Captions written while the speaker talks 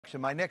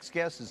introduction. My next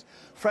guest is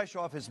fresh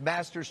off his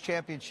Masters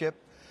championship,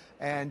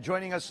 and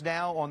joining us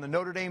now on the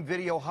Notre Dame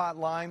video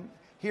hotline,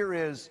 here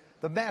is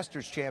the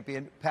Masters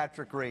champion,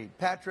 Patrick Reed.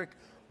 Patrick,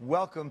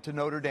 welcome to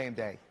Notre Dame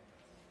Day.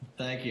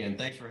 Thank you, and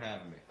thanks for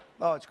having me.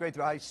 Oh, it's great.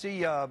 I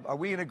see, are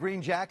we in a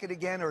green jacket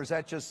again, or is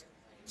that just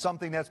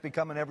something that's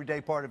become an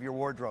everyday part of your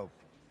wardrobe?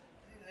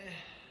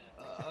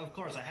 Of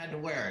course, I had to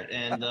wear it,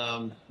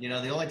 and you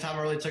know, the only time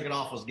I really took it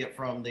off was get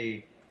from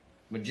the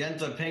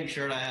magenta pink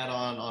shirt I had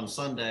on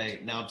Sunday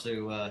now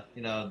to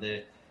you know,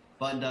 the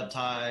buttoned-up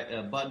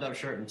tie, buttoned-up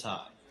shirt and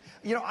tie.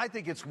 You know, I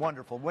think it's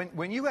wonderful.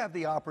 When you have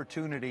the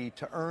opportunity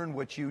to earn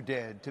what you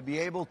did, to be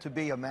able to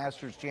be a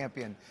Masters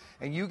champion,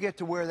 and you get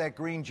to wear that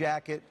green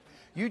jacket,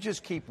 you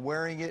just keep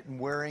wearing it and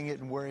wearing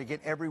it and wearing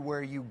it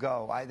everywhere you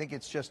go. I think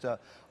it's just a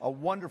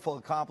wonderful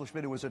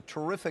accomplishment. It was a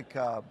terrific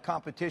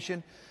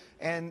competition.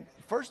 And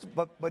first,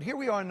 but here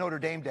we are on Notre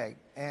Dame Day,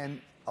 and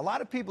a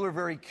lot of people are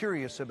very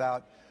curious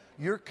about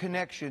your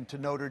connection to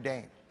Notre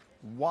Dame.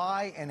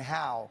 Why and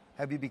how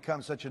have you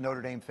become such a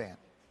Notre Dame fan?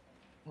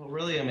 Well,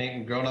 really, I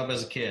mean, growing up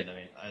as a kid, I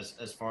mean,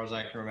 as far as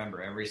I can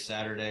remember, every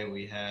Saturday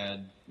we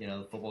had, you know,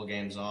 the football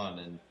games on,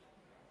 and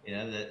you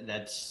know,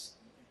 that's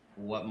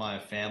what my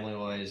family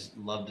always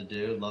loved to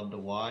do, loved to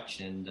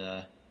watch. And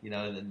you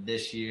know,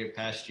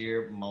 past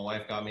year, my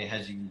wife got me,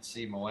 as you can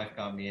see, my wife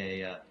got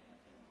me a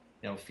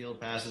you know, field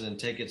passes and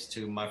tickets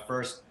to my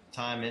first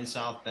time in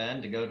South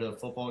Bend to go to a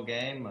football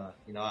game.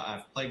 You know,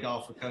 I've played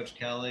golf with Coach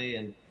Kelly,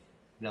 and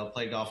you know,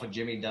 played golf with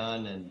Jimmy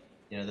Dunn, and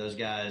you know, those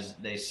guys,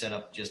 they set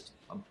up just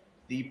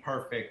the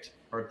perfect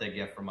birthday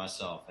gift for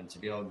myself. And to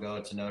be able to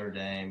go to Notre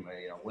Dame,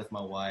 you know, with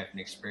my wife and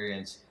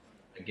experience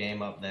a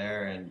game up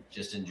there and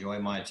just enjoy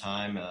my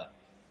time,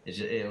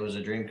 it was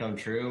a dream come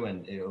true,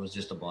 and it was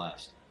just a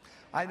blast.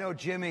 I know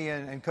Jimmy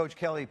and Coach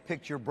Kelly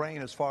picked your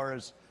brain as far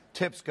as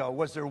tips go.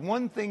 Was there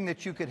one thing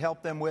that you could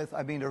help them with?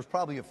 I mean, there's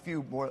probably a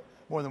few more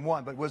than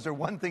one, but was there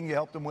one thing you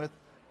helped them with?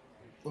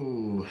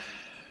 Ooh.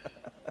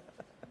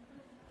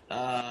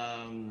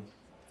 You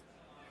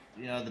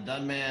know, the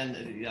Dunn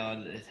man, you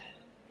know,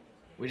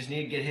 we just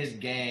need to get his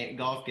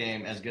golf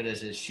game as good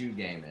as his shoe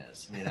game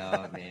is. You know,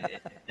 I mean,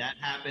 if that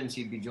happens,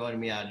 he'd be joining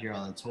me out here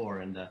on the tour.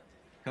 And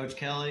Coach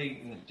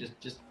Kelly,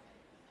 just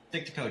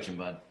stick to coaching,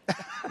 bud.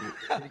 You're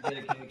pretty good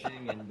at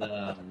coaching,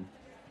 and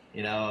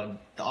you know,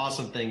 the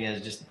awesome thing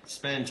is just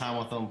spending time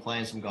with them,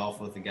 playing some golf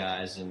with the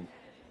guys, and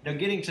you know,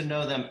 getting to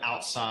know them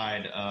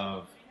outside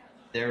of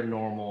their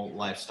normal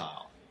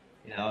lifestyle.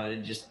 You know,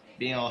 just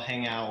being able to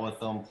hang out with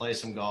them, play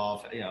some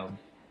golf, you know,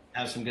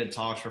 have some good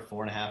talks for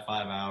 4.5,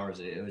 5 hours.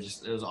 It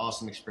was an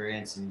awesome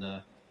experience, and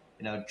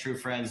you know, true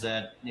friends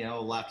that, you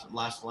know, last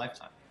a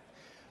lifetime.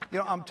 You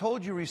know, I'm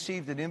told you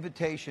received an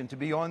invitation to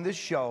be on this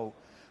show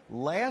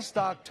last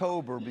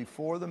October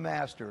before the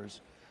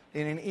Masters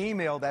in an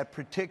email that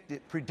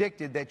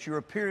predicted that your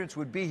appearance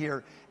would be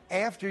here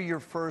after your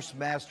first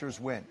Masters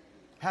win.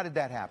 How did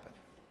that happen?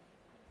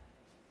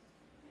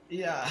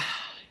 Yeah,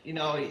 you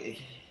know, he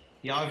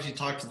obviously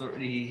talked to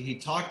he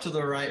talked to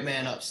the right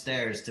man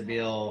upstairs to be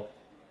able,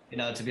 you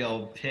know, to be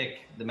able to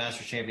pick the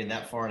Masters champion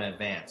that far in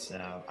advance.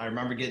 I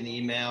remember getting the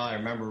email. I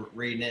remember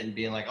reading it and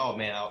being like, oh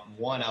man, I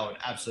would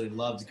absolutely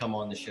love to come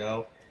on the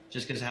show,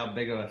 just because of how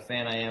big of a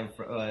fan I am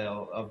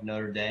of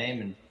Notre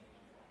Dame. And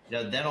you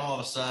know, then all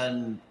of a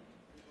sudden,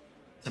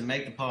 to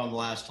make the putt on the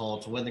last hole,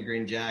 to win the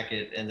green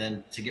jacket, and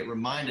then to get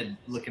reminded,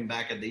 looking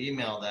back at the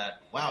email, that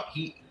wow,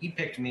 he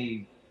picked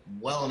me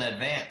well in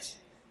advance.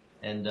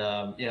 And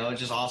you know, it's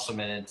just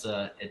awesome, and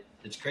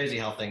it's crazy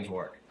how things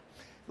work.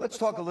 Let's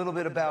talk a little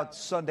bit about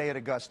Sunday at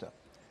Augusta.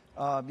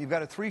 You've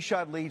got a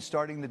 3-shot lead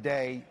starting the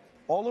day.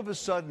 All of a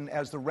sudden,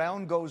 as the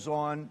round goes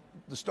on,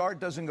 the start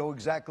doesn't go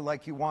exactly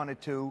like you want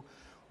it to.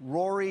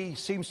 Rory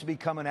seems to be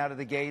coming out of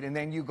the gate, and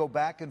then you go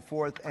back and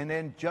forth, and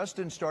then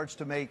Jordan starts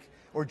to make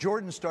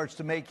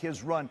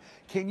his run.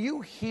 Can you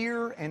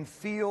hear and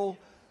feel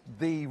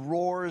the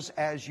roars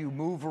as you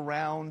move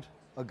around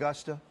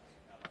Augusta?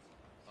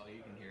 Oh,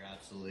 you can hear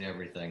absolutely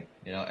everything.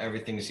 You know,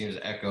 everything seems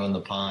to echo in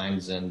the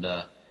pines, and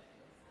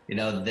you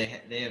know, they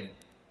have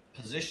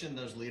positioned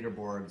those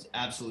leaderboards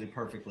absolutely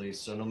perfectly.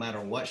 So no matter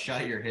what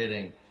shot you're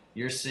hitting,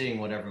 you're seeing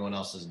what everyone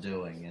else is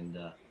doing. And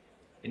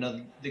you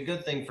know, the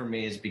good thing for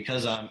me is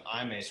because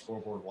I'm a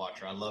scoreboard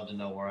watcher. I love to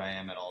know where I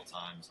am at all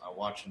times. I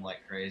watch them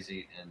like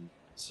crazy, and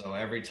so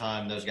every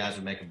time those guys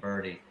would make a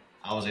birdie,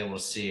 I was able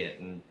to see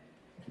it. And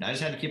I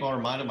just had to keep on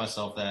reminding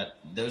myself that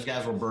those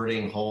guys were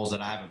birdieing holes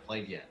that I haven't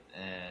played yet.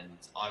 And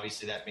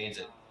obviously that means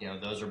that, you know,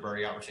 those are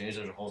birdie opportunities.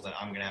 Those are holes that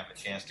I'm going to have a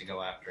chance to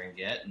go after and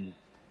get. And,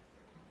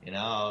 you know,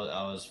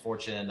 I was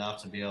fortunate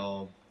enough to be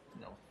able,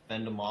 you know,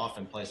 fend them off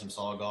and play some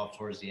solid golf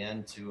towards the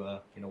end to,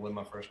 you know, win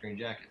my first green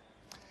jacket.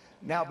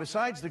 Now,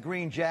 besides the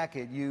green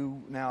jacket,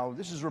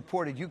 this is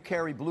reported, you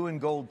carry blue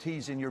and gold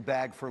tees in your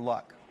bag for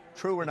luck.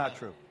 True or not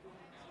true?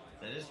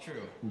 That is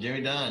true.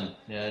 Jimmy Dunn.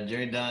 Yeah,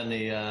 Jimmy Dunn,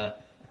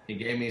 he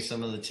gave me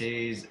some of the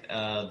tees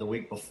the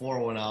week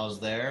before when I was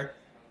there,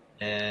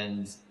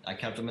 and I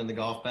kept them in the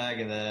golf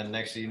bag, and then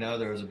next thing you know,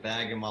 there was a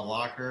bag in my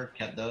locker,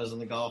 kept those in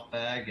the golf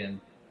bag,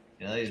 and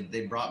You know,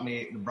 they brought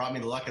me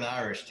the luck of the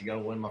Irish to go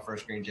win my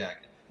first green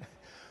jacket.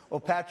 Well,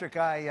 Patrick,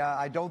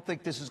 I don't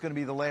think this is going to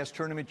be the last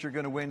tournament you're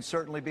going to win.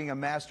 Certainly being a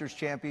Masters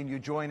champion, you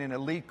join an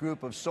elite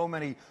group of so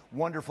many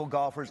wonderful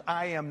golfers.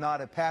 I am not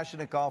a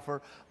passionate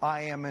golfer.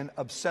 I am an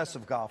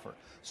obsessive golfer.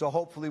 So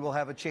hopefully we'll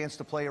have a chance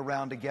to play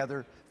around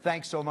together.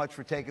 Thanks so much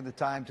for taking the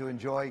time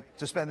to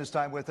spend this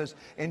time with us.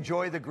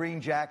 Enjoy the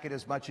green jacket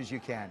as much as you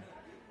can.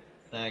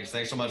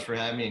 Thanks so much for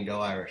having me, and go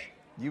Irish.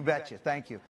 You betcha. Thank you.